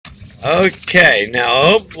Okay, now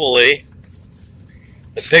hopefully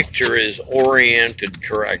the picture is oriented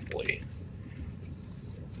correctly.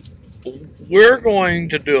 We're going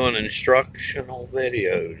to do an instructional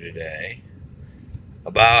video today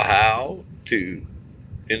about how to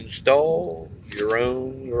install your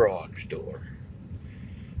own garage door.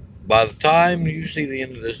 By the time you see the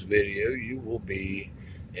end of this video, you will be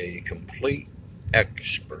a complete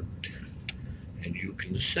expert and you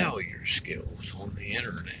can sell your skills on the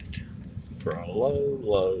internet for a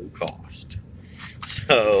low cost.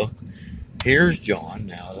 So here's John.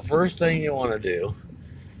 Now the first thing you want to do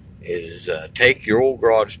is take your old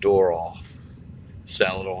garage door off,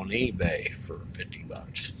 sell it on eBay for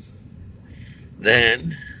 $50.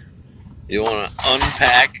 Then you want to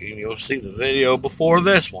unpack, and you'll see the video before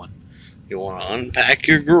this one. You want to unpack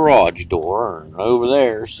your garage door, and over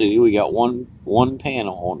there, see, we got one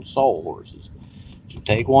panel on the Sawhorses. So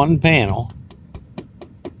take one panel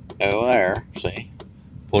over there, see,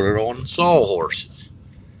 put it on the Sawhorses.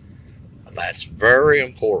 That's very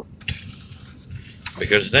important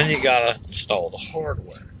because then you got to install the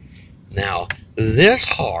hardware. Now, this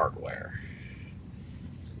hardware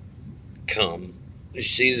you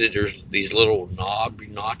see that there's these little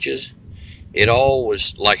notches. It all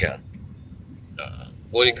was like a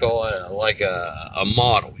what do you call it? Like a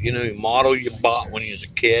model. You know, model you bought when you was a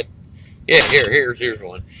kid. Yeah, here's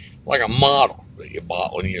one. Like a model that you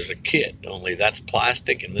bought when you was a kid. Only that's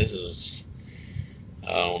plastic, and this is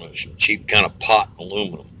I don't know, some cheap kind of pot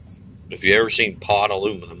aluminum. If you ever seen pot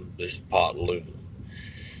aluminum, this is pot aluminum.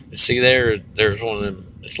 You see there's one of them.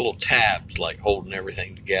 It's little tabs like holding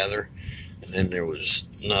everything together. And then there was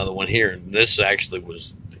another one here, and this actually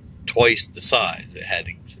was twice the size. It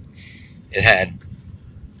had.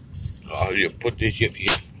 Oh, you put this. It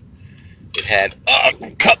had.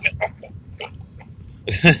 Cut me.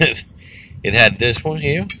 It had this one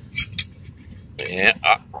here. Yeah,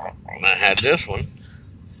 and I had this one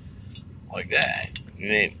like that. And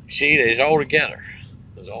then see, it's all together.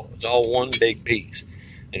 It's all one big piece,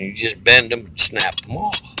 and you just bend them and snap them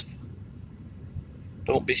off.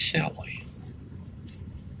 Don't be silly.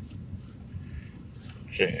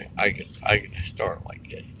 I can start like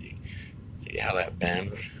this. See how that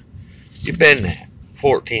bends? You bend that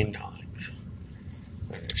 14 times,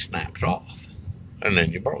 and it snaps off, and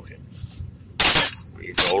then you broke it.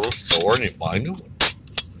 You go to the store and you buy a new one.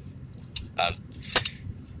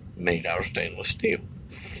 Made out of stainless steel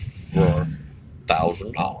for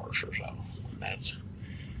 $1,000 or so. That's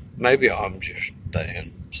maybe I'm just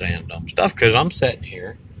saying dumb stuff because I'm sitting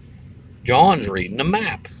here. John's reading a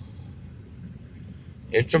map.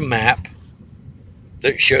 It's a map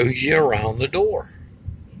that shows you around the door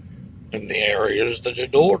and the areas that the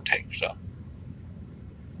door takes up.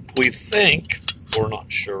 We think, we're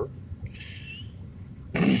not sure,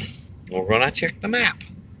 we're going to check the map.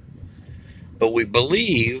 But we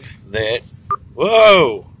believe that,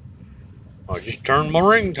 whoa, I just turned my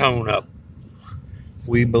ringtone up.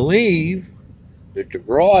 We believe that the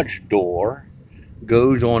garage door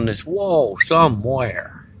goes on this wall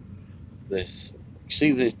somewhere.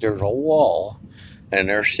 See that there's a wall, and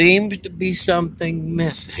there seems to be something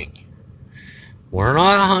missing. We're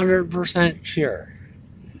not 100% sure.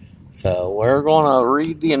 So we're going to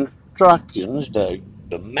read the instructions, the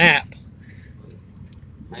map.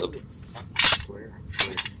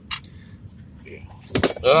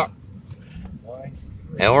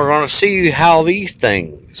 And we're going to see how these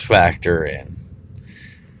things factor in.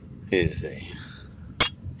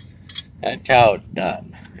 That's how it's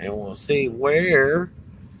done. And we'll see where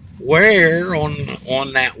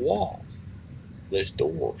on that wall this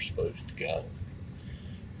door's supposed to go.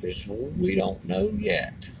 Because we don't know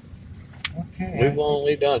yet. Okay. We've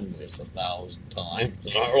only done this 1,000 times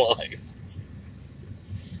in our life.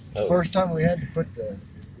 First time we had to put the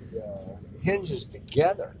hinges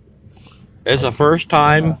together. It's the first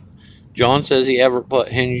time John says he ever put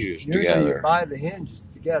hinges Usually together. you buy the hinges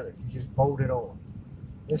together. You just bolt it on.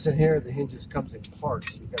 Listen here, the hinges comes in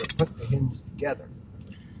parts. You got to put the hinges together,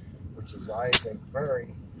 which is, I think,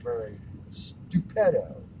 very, very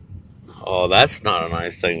stupido. Oh, that's not a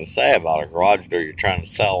nice thing to say about a garage door you're trying to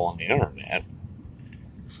sell on the internet.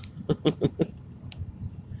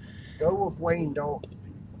 Go with Wayne Dalton.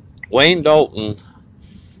 Wayne Dalton,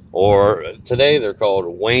 or today they're called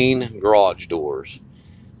Wayne Garage Doors,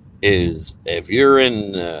 is if you're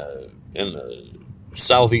in the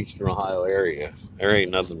southeastern Ohio area, there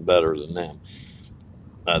ain't nothing better than them.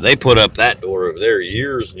 They put up that door over there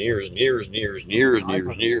years ago.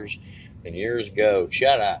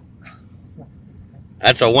 Shut up.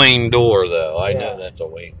 That's a Wayne door, though. I know that's a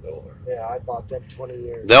Wayne door. Yeah, I bought them 20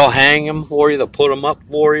 years. They'll hang them for you. They'll put them up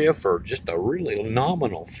for you for just a really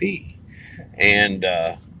nominal fee. And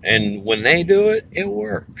when they do it, it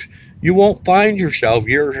works. You won't find yourself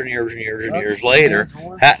years and years and years and years later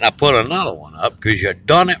having to put another one up because you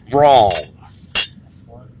done it wrong.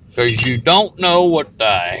 Because you don't know what the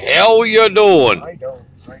hell you're doing. I don't.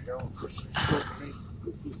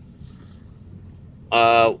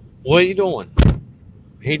 What are you doing?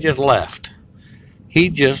 He just left.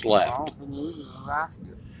 He's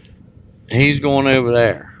going over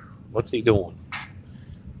there. What's he doing?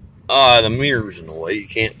 The mirror's in the way. You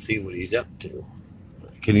can't see what he's up to.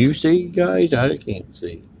 Can you see, guys? I can't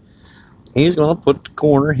see. He's going to put the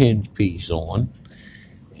corner hinge piece on.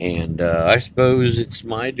 And I suppose it's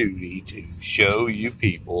my duty to show you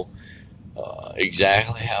people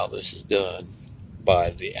exactly how this is done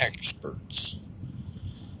by the experts.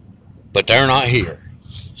 But they're not here.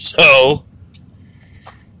 So,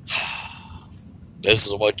 this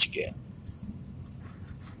is what you get.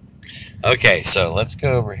 Okay, so let's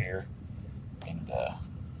go over here and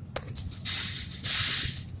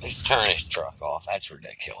let's turn this truck off. That's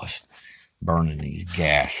ridiculous. Burning these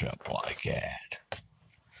gas up like that.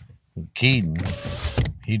 Keaton,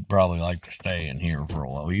 he'd probably like to stay in here for a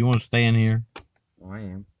while. You want to stay in here? I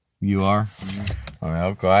am. You are? Mm-hmm. All right,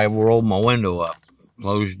 okay. I rolled my window up.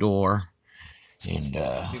 Closed door. And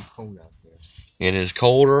it is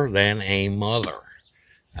colder than a mother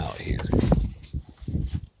out here.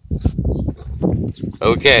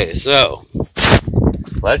 Okay, so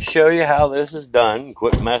let's show you how this is done.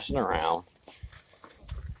 Quit messing around.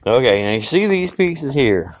 Okay, now you see these pieces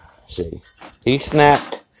here. See, he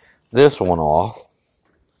snapped this one off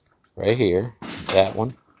right here, that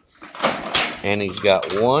one, and he's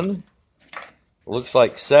got one, looks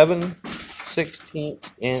like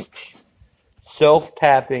 7/16"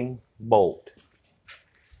 self-tapping bolt.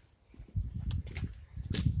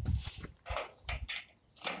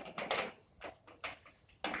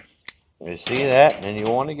 You see that? And you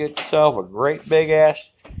want to get yourself a great big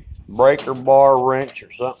ass breaker bar wrench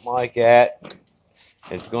or something like that.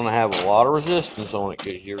 It's going to have a lot of resistance on it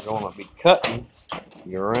because you're going to be cutting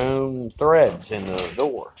your own threads into the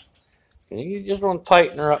door. And you just want to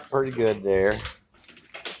tighten her up pretty good there.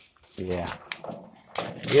 Yeah.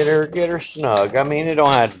 Get her snug. I mean, it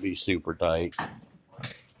don't have to be super tight.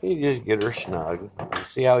 You just get her snug.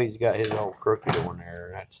 See how he's got his old crooked on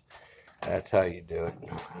there. That's how you do it.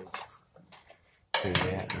 Do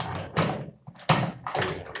that.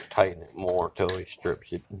 Tighten it more till he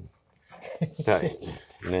strips it. Tighten.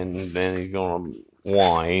 And then he's gonna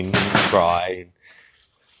whine and cry.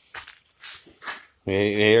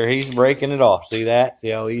 Here he's breaking it off. See that? See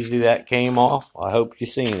how easy that came off? I hope you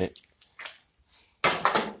seen it.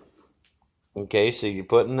 Okay, so you're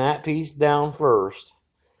putting that piece down first.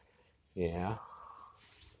 Yeah.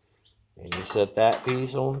 And you set that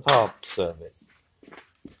piece on top of it.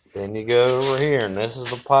 Then you go over here, and this is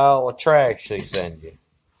the pile of trash they send you.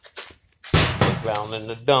 They found in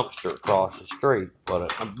the dumpster across the street. Put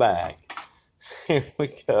it in a bag. Here we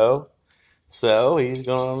go. So he's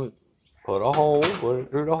going to put a hole, put it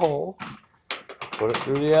through the hole, put it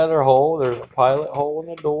through the other hole. There's a pilot hole in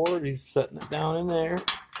the door. He's setting it down in there.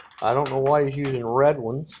 I don't know why he's using red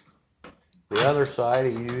ones. The other side,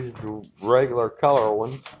 he used the regular color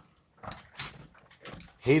ones.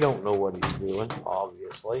 He don't know what he's doing,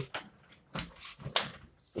 obviously.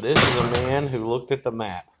 This is a man who looked at the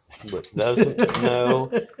map, but doesn't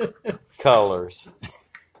know colors.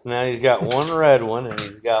 Now he's got one red one, and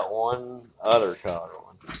he's got one other color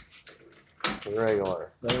one.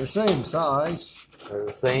 Regular. They're the same size. They're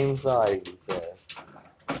the same size, he says.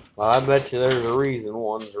 Well, I bet you there's a reason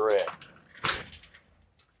one's red.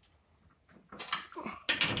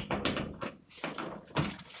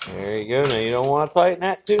 There you go. Now you don't want to tighten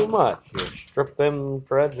that too much. You'll strip them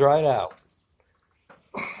threads right out.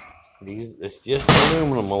 It's just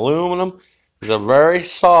aluminum. Aluminum is a very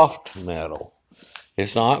soft metal.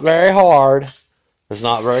 It's not very hard. It's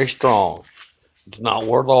not very strong. It's not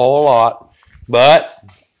worth a whole lot. But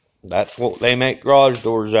that's what they make garage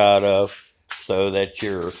doors out of, so that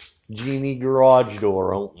your Genie garage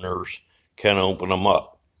door openers can open them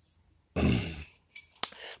up.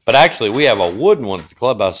 But actually, we have a wooden one at the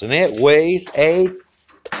clubhouse, and it weighs a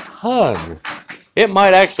ton. It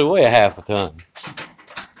might actually weigh a half a ton.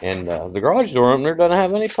 And the garage door opener doesn't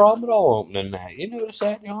have any problem at all opening that. You notice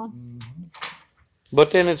that, John? Mm-hmm.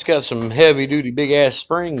 But then it's got some heavy-duty, big-ass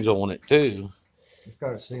springs on it, too. It's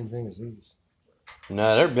got the same thing as these.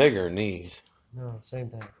 No, they're bigger than these. No, same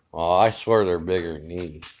thing. Oh, I swear they're bigger than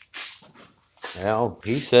these. Well,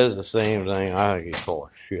 he says the same thing. I think he's full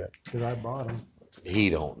of shit. Because I bought them. He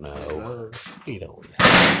don't know. He don't know.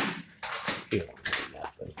 He don't know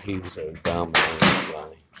nothing. He's so dumb and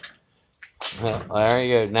funny. Well, there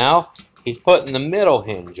you go. Now he's putting the middle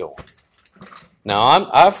hinge on. Now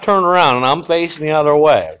I've turned around and I'm facing the other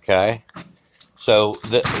way. Okay. So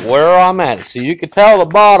where I'm at, so you can tell the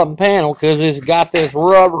bottom panel because it's got this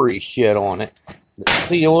rubbery shit on it that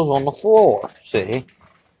seals on the floor. See,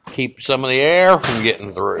 keep some of the air from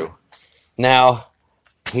getting through. Now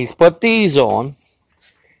he's put these on.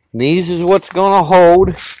 These is what's gonna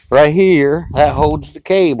hold right here. That holds the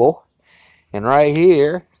cable, and right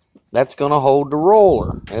here, that's gonna hold the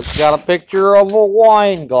roller. It's got a picture of a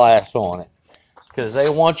wine glass on it because they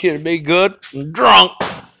want you to be good and drunk.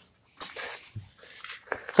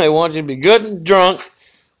 They want you to be good and drunk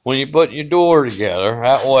when you put your door together.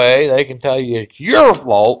 That way they can tell you it's your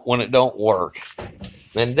fault when it don't work.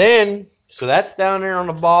 And then, so that's down there on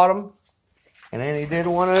the bottom. And then he did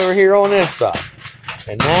one over here on this side.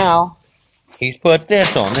 And now he's put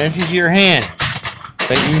this on. This is your hinge.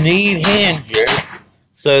 But you need hinges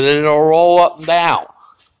so that it'll roll up and down.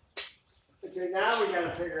 Okay, now we gotta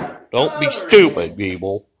figure out. Don't be stupid,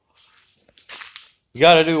 people. You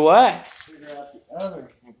gotta do what? Figure out the other.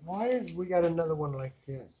 Why is we got another one like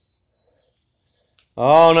this?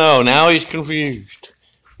 Oh no, now he's confused.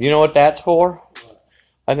 You know what that's for? What?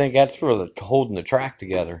 I think that's for holding the track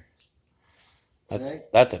together.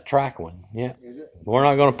 That's a track one. Yeah. Is it? We're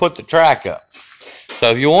not going to put the track up.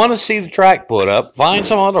 So if you want to see the track put up, find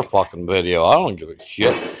some other fucking video. I don't give a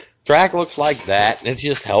shit. Track looks like that, and it's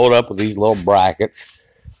just held up with these little brackets.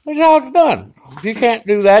 That's how it's done. If you can't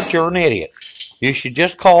do that, you're an idiot. You should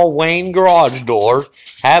just call Wayne Garage Doors,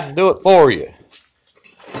 have them do it for you.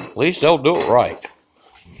 At least they'll do it right.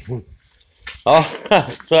 All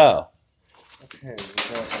right, so. Okay,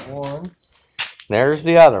 we got one. There's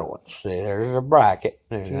the other one. See, there's a bracket.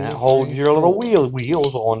 And that holds your little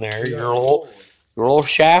wheels on there. Your little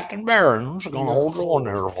shaft and bearings are going to hold it on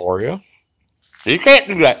there for you. You can't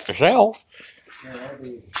do that yourself.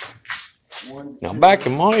 Now, back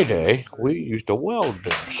in my day, we used to weld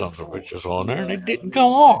them sons of bitches on there, and it didn't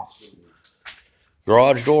come off.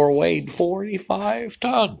 Garage door weighed 45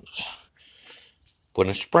 tons. When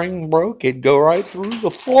a spring broke, it'd go right through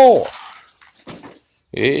the floor.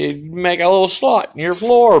 It'd make a little slot in your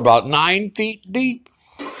floor about 9 feet deep.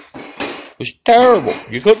 It was terrible.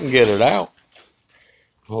 You couldn't get it out.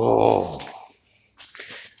 Oh,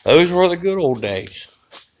 those were the good old days.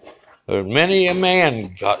 Many a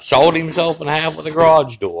man sawed himself in half with a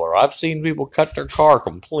garage door. I've seen people cut their car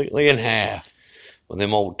completely in half with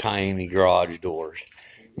them old tiny garage doors.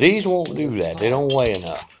 These won't do that. They don't weigh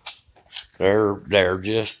enough. They're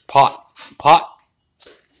just pot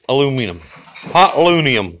aluminum.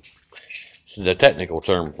 Pot-lunium. This is the technical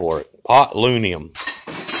term for it. Pot-lunium.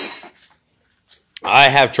 I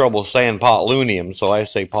have trouble saying pot-lunium, so I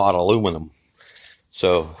say pot aluminum.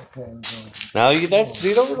 So now you don't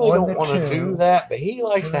really want to do that, but he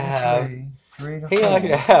likes to have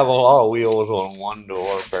a lot of wheels on one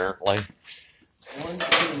door apparently. 1,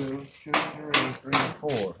 2, 2, 3,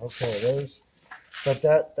 4. Okay, those. But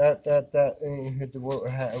that hit the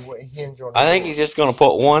hinge on. I think he's just going to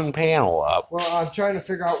put one panel up. Well, I'm trying to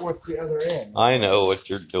figure out what's the other end. I know what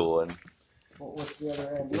you're doing. What's the other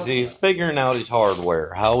end? He's figuring out his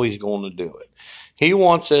hardware, how he's going to do it. He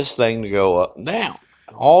wants this thing to go up and down.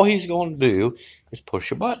 All he's going to do is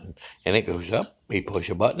push a button, and it goes up. He push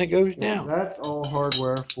a button, it goes down. That's all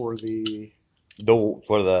hardware for the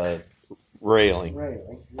railing.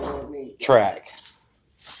 You don't need Track.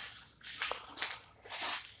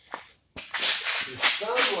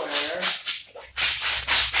 Somewhere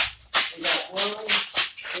we got 1, 2,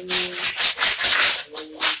 3,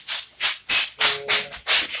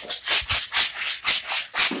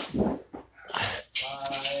 4,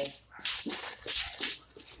 5.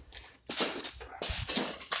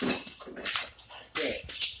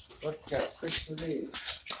 Look, got 6 of these.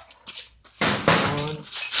 1, 2,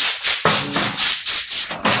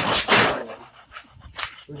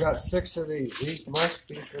 3. We got 6 of these. These must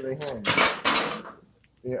be for the hinge.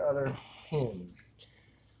 The other hinge.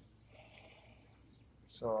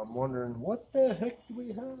 So I'm wondering, what the heck do we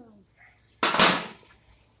have?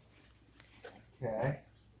 Okay.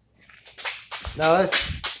 Now I'm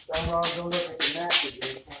going to go look at the map again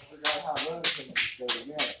and figure out how those things go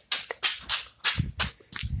together.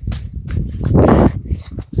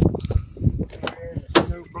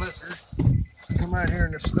 Come right here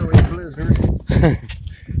in the snowy blizzard.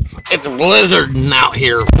 It's a blizzard out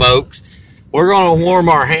here, folks. We're going to warm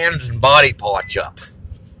our hands and body parts up.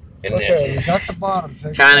 In Okay, we got the bottom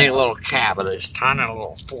figured tiny out. little cab of this tiny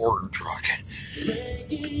little Ford truck.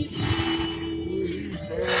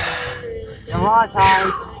 A lot of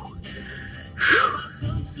times.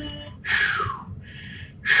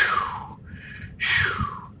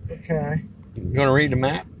 Okay, You gonna read the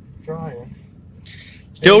map? trying.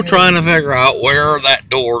 Still trying to figure out where that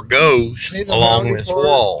door goes See the along roundy this part?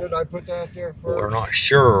 wall. Did I put that there first? We're not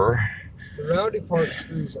sure. The roundy part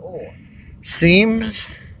screws on. Seems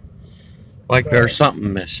like there's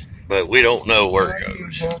something missing, but we don't know where How it do you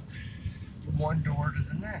goes. hook from one door to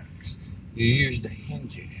the next? You use the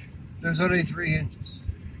hinges. There's only 3 hinges.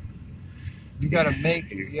 You got to make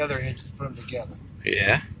the other hinges, put them together.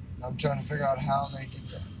 Yeah. I'm trying to figure out how they did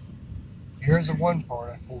that. Here's the one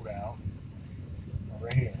part I pulled out.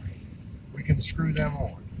 Right here. We can screw them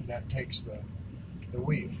on, and that takes the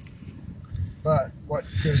wheel. But what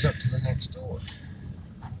goes up to the next door?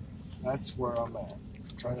 That's where I'm at.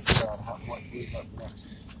 I'm trying to figure out what goes up next to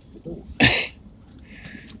the door. Page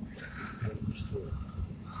 3.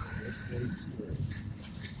 Here's page 3.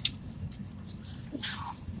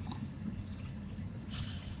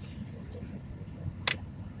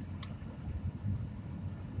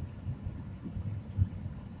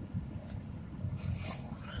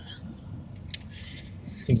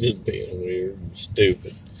 Just being weird and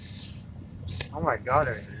stupid. Oh my god,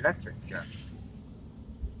 there's an electric jet.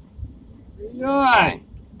 Right.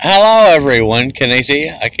 Hello, everyone. Can they see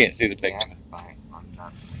you? I can't see the Yeah, picture. fine. I'm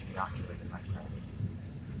not doing it myself.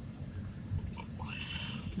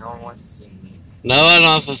 No one wants to see me. No one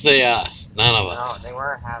wants to see us. None of No, us. they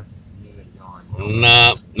were having me on.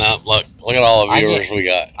 No. Look at all the I viewers we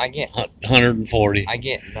got. I get 140. I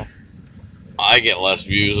get nothing. I get less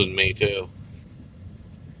views than me too.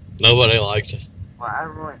 Nobody likes us. Well,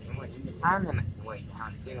 everyone, the time limit way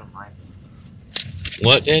down too.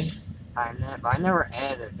 What did? Time limit, but I never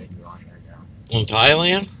added a video on there though. On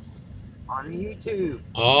Thailand? On YouTube. Your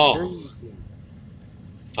Oh, YouTube.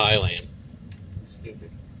 Thailand.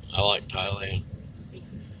 Stupid. I like Thailand.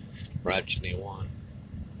 Ratchet one.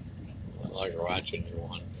 I like Ratchet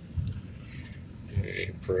one.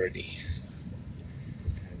 Very pretty.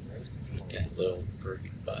 With that little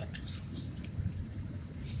pretty butt.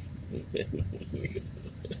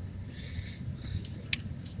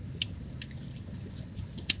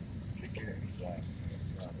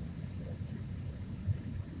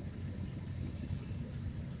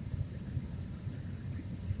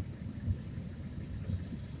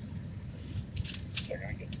 So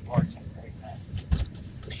I get the parts on right now.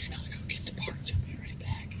 We're gonna go get the parts and be right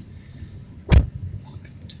back.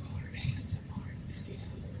 Welcome to our ASMR video.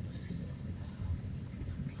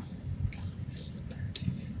 This is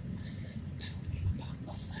birthday. Tell you about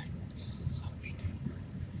the things that we do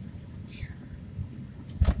here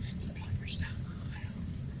in the Plumbers Down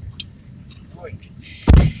Boy,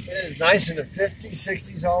 it is nice in the 50s,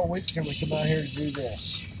 60s all week till we come out here to do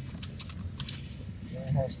this.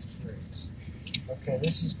 That has to freeze. Okay,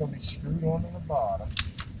 this is going to be screwed onto the bottom,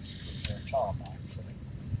 or top actually,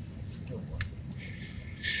 of the door.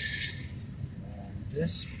 And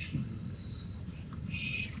this piece.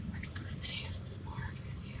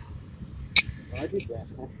 I did that.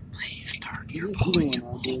 Please turn your volume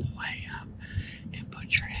all the way up and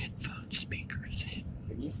put your headphone speakers in.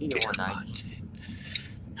 Did you see the Get one your I buds in.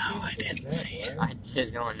 No, I didn't see it. I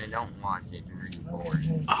did one that don't want it to record.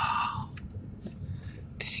 Oh.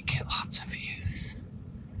 Did it get lots of views?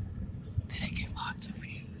 Did it get lots of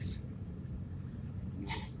views?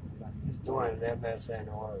 He's doing an MSNR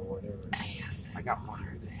or whatever. ASMR. I got one.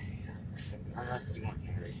 video. Unless you want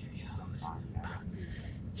to hear it sometime.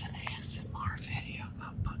 It's an ASMR video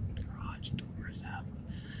about putting garage doors up.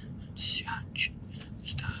 Such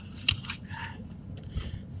stuff like that.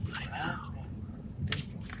 I know.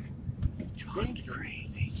 John's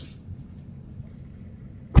crazy.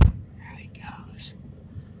 There he goes.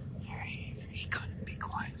 There he couldn't be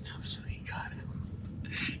quiet enough, so he got out of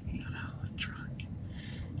the truck.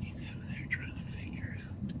 He's over there trying to figure it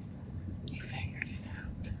out. He figured it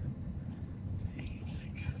out. See,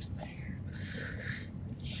 it goes there.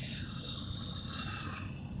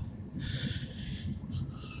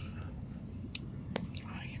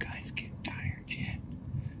 Oh, you guys getting tired yet?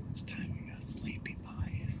 It's time to go sleepy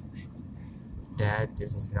boy, isn't it? Dad,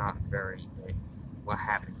 this is not very good. What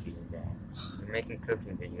happened to your dad? You're making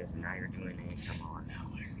cooking videos and now you're doing ASMR. No,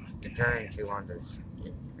 we're going to You're turning to on this.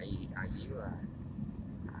 Are you a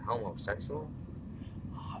homosexual?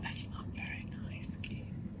 Oh, that's not very nice, kid.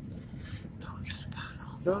 Talking about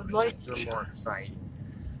all Those lights are more exciting.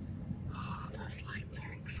 Oh, those lights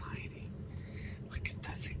are exciting. Look at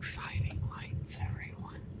those exciting lights,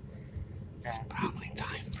 everyone. It's probably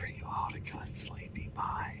time for you all to go sleepy.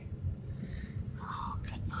 Bye. Oh,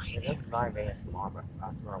 good night. This is live ASMR, but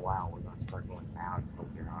after a while, we're going to start going loud. Hope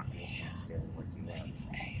you're not listening still what you This is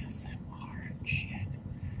ASMR and shit.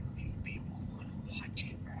 You people want to watch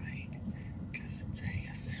it, right? Because it's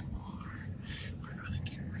ASMR. We're going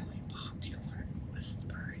to get really popular. This is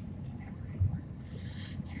buried everywhere.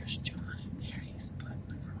 There's John in there. He's putting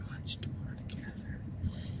the garage door together.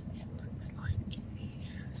 It looks like he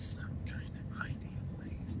has some kind of idea what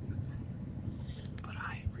he's doing. But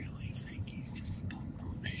I really think he's just putting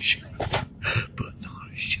on a show. Putting on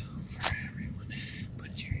a show for everyone.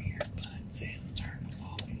 Put your earbuds in, turn the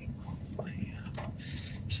volume all the way up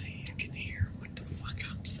so you can hear what the fuck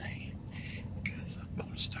I'm saying. Because I'm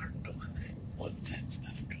going to start doing that. What's that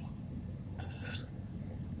stuff called?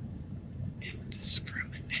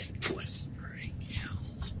 Indiscriminate whispering.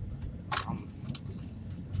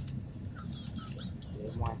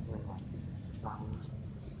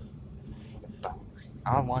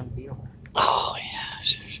 I want to be over. Oh,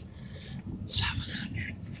 yes. There's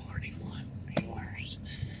 741 viewers.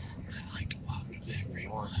 I'd like to welcome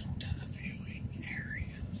everyone to the viewing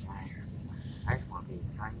areas here. I just want to be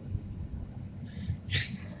tiny.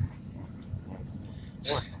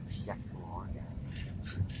 Or some sexual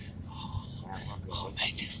orgasm. Oh,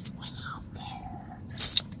 they just went out there.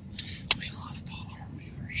 We lost all our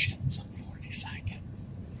viewership in 40 seconds.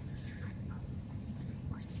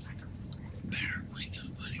 Apparently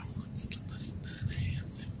nobody wants to listen to an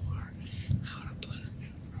ASMR how to put a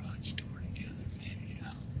new garage door together video.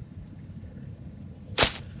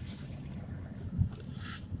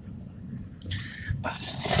 But in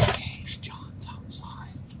any case, John's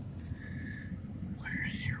outside. We're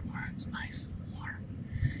in here where it's nice and warm.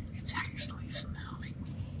 It's actually snowing.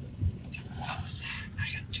 What was that? I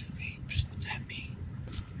got 2 beeps. What's that mean?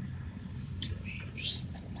 2 beeps.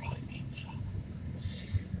 Probably means something.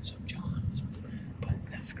 So John's putting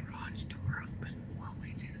this garage door open while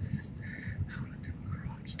we do this. How to do a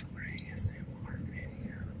garage door ASMR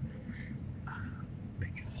video.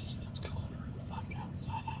 Because it's colder the fuck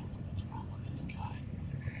outside. I don't know what's wrong with this guy.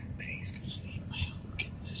 But he's gonna need my help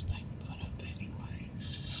getting this thing put up anyway.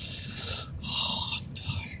 Oh, I'm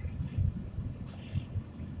tired.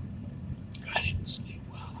 I didn't sleep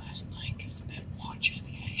well last night because I didn't watch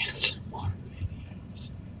any ASMR videos.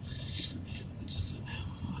 And so now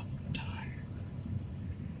I'm tired.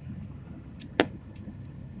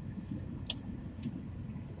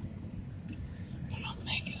 But I'm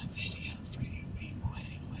making a video for you people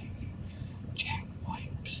anyway, you jack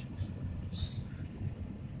wipes.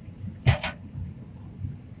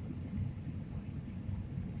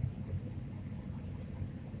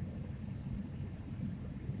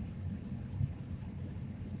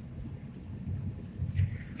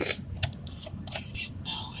 You didn't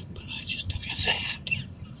know it, but I just took a nap.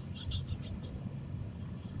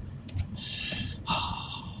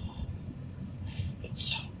 Oh, it's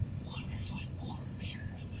so wonderfully warm here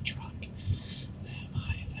in the truck that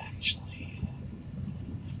I've actually,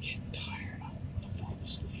 I'm getting tired. I want to fall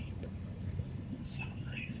asleep. It's so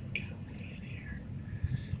nice and cozy in here.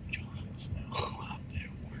 John's still out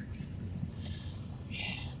there working.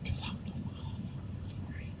 Yeah, because I'm the one on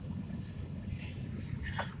for him.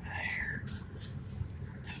 Yeah, over there.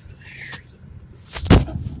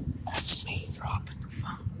 That's me dropping the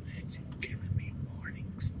phone. It's giving me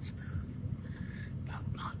warnings and stuff about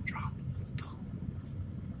not dropping the phone.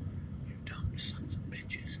 You dumb sons of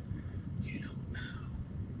bitches. You don't know.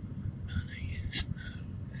 None of you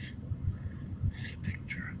knows. This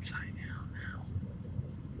picture upside down now.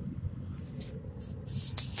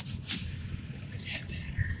 Get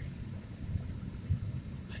there.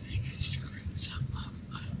 I think I screwed something up.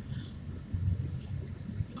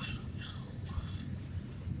 I don't know.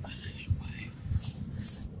 But anyway,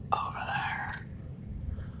 over there,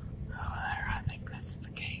 I think that's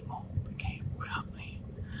the cable company,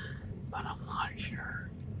 but I'm not sure.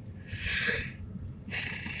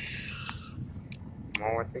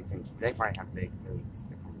 Well, what they can, they might have big coats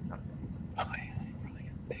to come up with. Oh yeah, they probably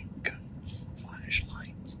got big coats,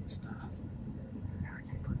 flashlights and stuff. I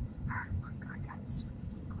got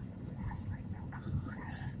something playing fast right now. Come on,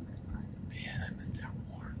 fast. Yeah, but they're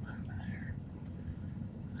warm over there.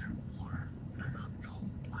 They're warm. They're not cold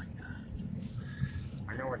like us.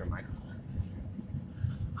 I know where the microphone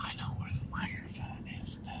I know where the microphone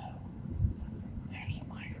is, though. There's a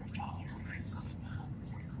microphone in this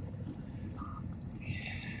smoke. Yeah.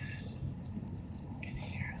 You can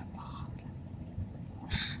hear the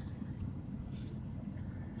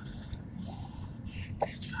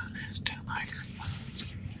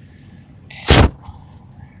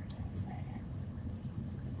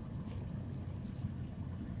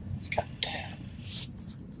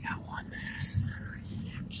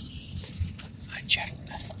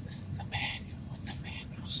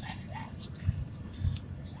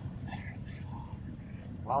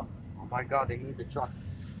my god, they moved the truck.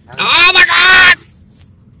 Oh my god!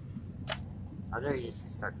 I know you used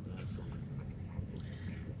to start dancing.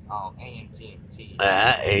 Oh, AT&T.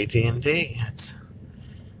 AT&T.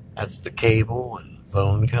 That's the cable and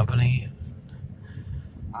phone company.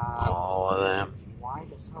 All of them. Why are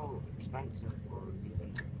they so expensive for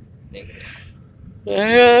even negative?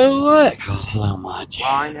 What costs so much? Well,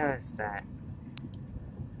 I noticed that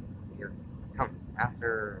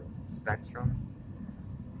after Spectrum.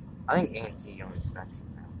 I think AT&T owns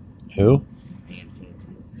Spectrum now. Who? AT&T.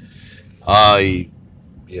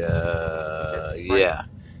 Yeah.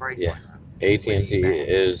 Price Yeah. went up. AT&T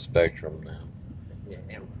is Spectrum now.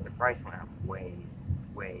 Yeah, the price went up way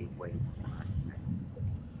too much.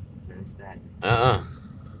 Notice that?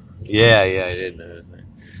 Yeah, I did notice that.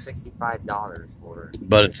 $65 for it.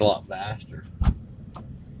 But it's a lot faster. I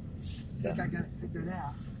think I got it figured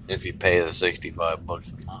out. If you pay the $65 a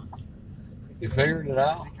month. You figured it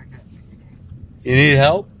out? I think I got it figured out. You need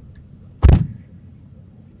help?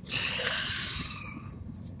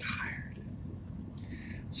 Tired.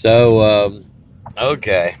 So,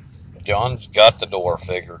 okay. John's got the door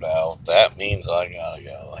figured out. That means I gotta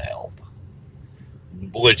go help.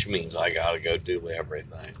 Which means I gotta go do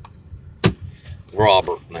everything.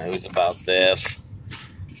 Robert knows about this.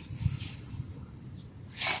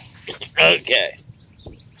 Okay.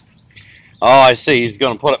 Oh, I see. He's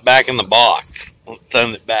gonna put it back in the box.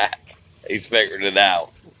 Send it back. He's figured it out.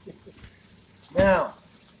 Now,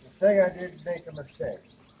 the thing I did make a mistake.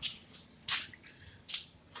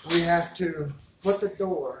 We have to put the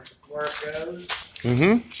door where it goes,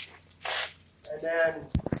 Mm-hmm. and then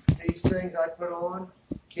these things I put on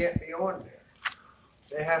can't be on there.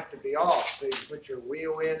 They have to be off. So you put your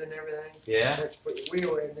wheel in and everything. Yeah. Once you put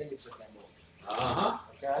your wheel in, then you put them on. Uh-huh.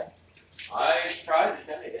 Okay? I tried to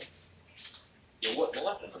tell you. You wouldn't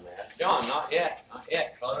listen to me. John, not yet. Not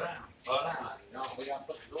yet. Slow down. Slow down. No, we gotta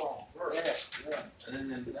put the door on first. Yeah. And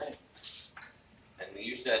then the thing. And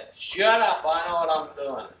you said, shut up, I know what I'm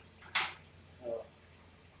doing.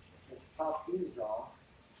 Just pop these off.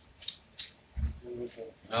 And we can,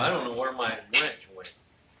 No, I don't know where my wrench went.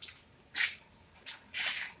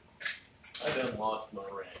 I done lost my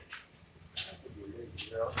wrench.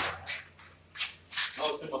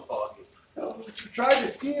 Oh, it's in my pocket. oh, you tried to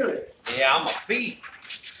steal it. Yeah, I'm a thief.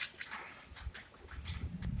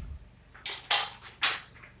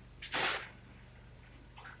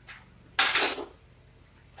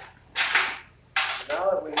 Now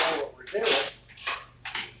that we know what we're doing,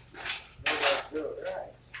 we got to do it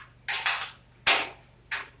right.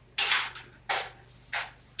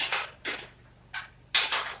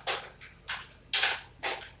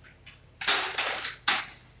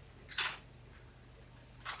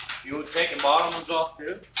 You were taking bottom ones off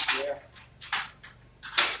too? Yeah.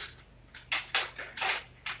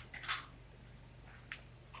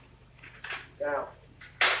 Now,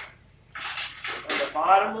 on the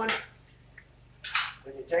bottom one,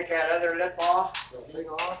 when you take that other lip off, the thing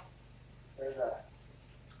off, there's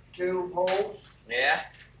two holes, Yeah.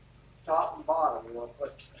 top and bottom. You want to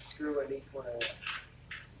put a screw in each one of them.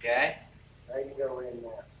 Okay. They can go in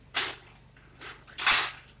there.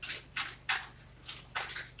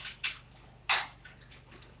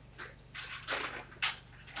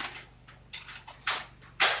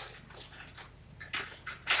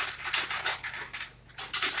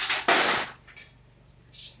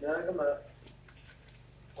 Snug them up.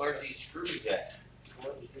 Where's these screws at?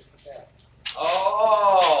 What you just put that?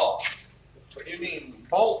 Oh! You mean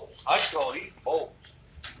bolts? I call these bolts.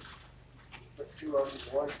 Put two of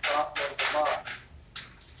them, one top, one the bottom.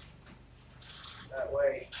 That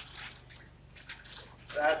way,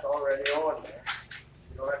 that's already on there.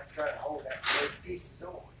 You don't have to try to hold that those pieces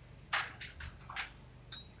on.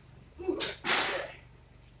 Okay.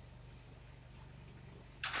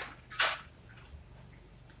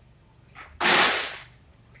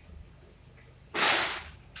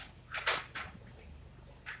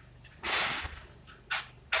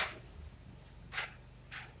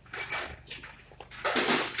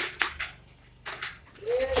 Yeah,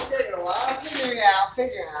 it's taking a while. Figure out.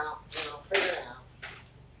 Figure out.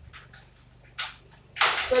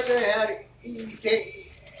 Figure out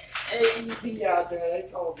AEP out there. They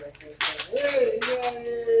told me. Hey,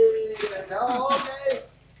 yeah. No, okay.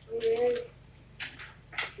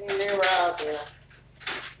 They were out there.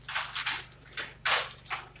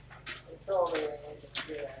 They told me they could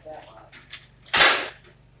figure out that one.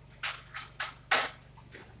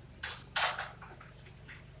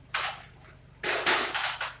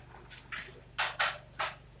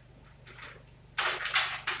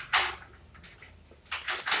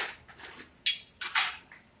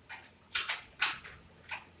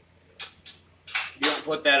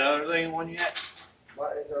 put that other thing on yet?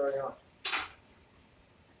 What is already on?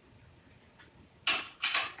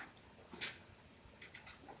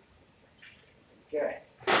 Okay.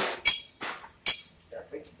 Gotta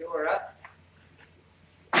pick the door up.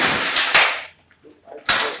 I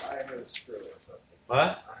heard a screw or something. What?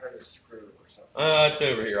 I heard a screw or something. It's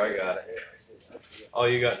over here. I got it. Yeah, I see it. Oh,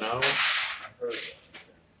 you got another one? I heard it.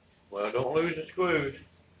 Well, don't lose the screws.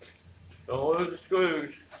 Don't lose the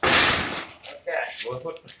screws. Okay. We'll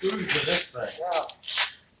put the screws to this thing. Now,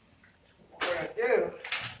 what we're gonna do.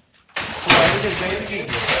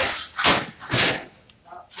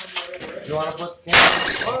 You want to put the cable?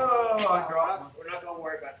 Oh, I dropped We're not gonna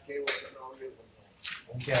worry about the cable. We're gonna do it.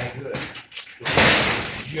 one. Okay, good.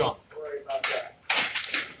 Jump. Don't worry about that.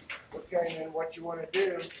 Okay, and then what you wanna do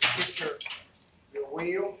is get your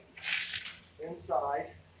wheel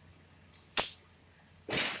inside.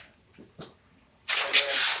 And then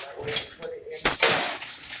that way you put it inside.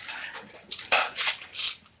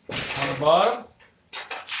 On the bottom?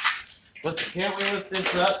 Can't we lift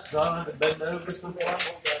this up so I don't have to bend over something? Yeah,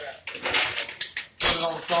 we'll get it. Put it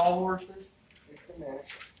on sawhorses? Just a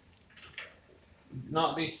minute.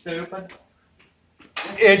 Not be stupid?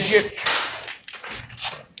 Idiot.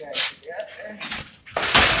 Okay, yeah.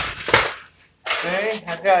 See?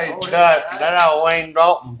 I tell you, that how Wayne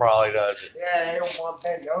Dalton probably does it. Yeah, they don't want to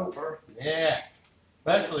bend over. Yeah.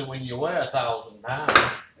 Especially when you weigh 1,000 pounds.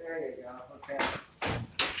 There you go. Okay.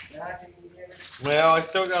 Now can you get it? Well, I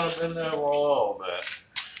still gotta bend over a little bit.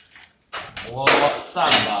 A little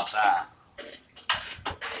something about that.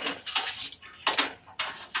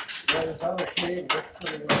 Yeah, this other kid looks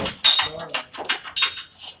pretty low.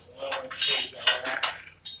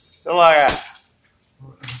 So like that.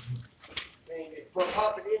 Then you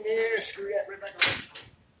pop it in there, screw that right back on.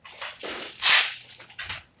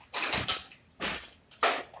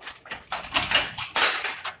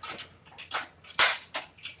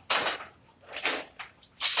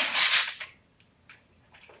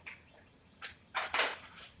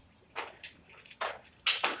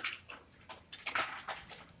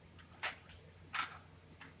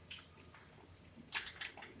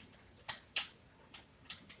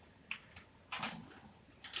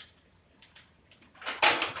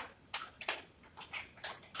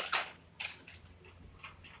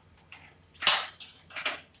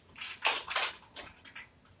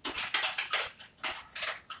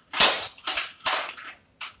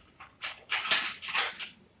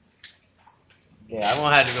 Yeah, I'm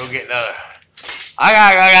gonna have to go get another. I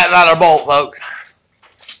got another bolt, folks.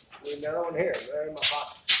 There's another one here, right in my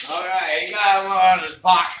pocket. Alright, he got one in his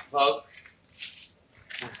pocket, folks.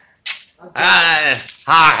 What kind of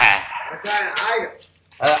item?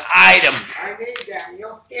 Item. I need that. You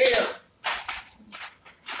don't get them.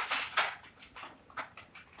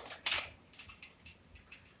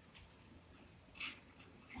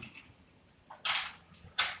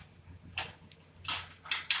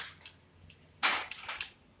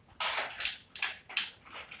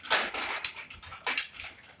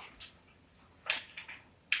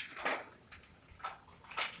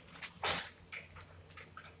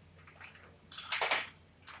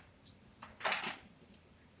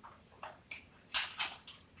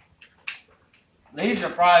 These are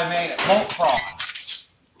probably made at Bolt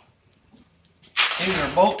Cross. These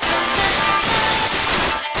are Bolt Cross.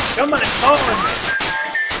 Somebody's calling me.